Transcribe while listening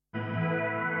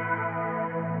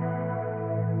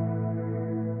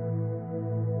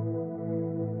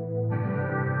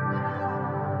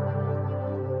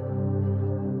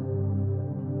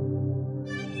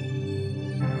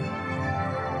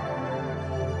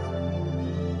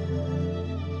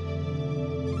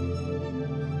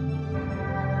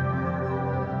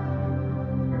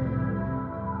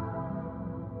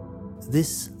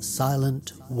This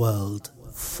silent world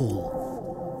full.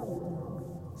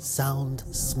 Sound,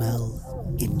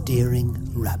 smell, endearing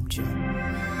rapture.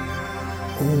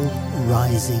 All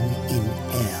rising in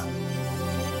air.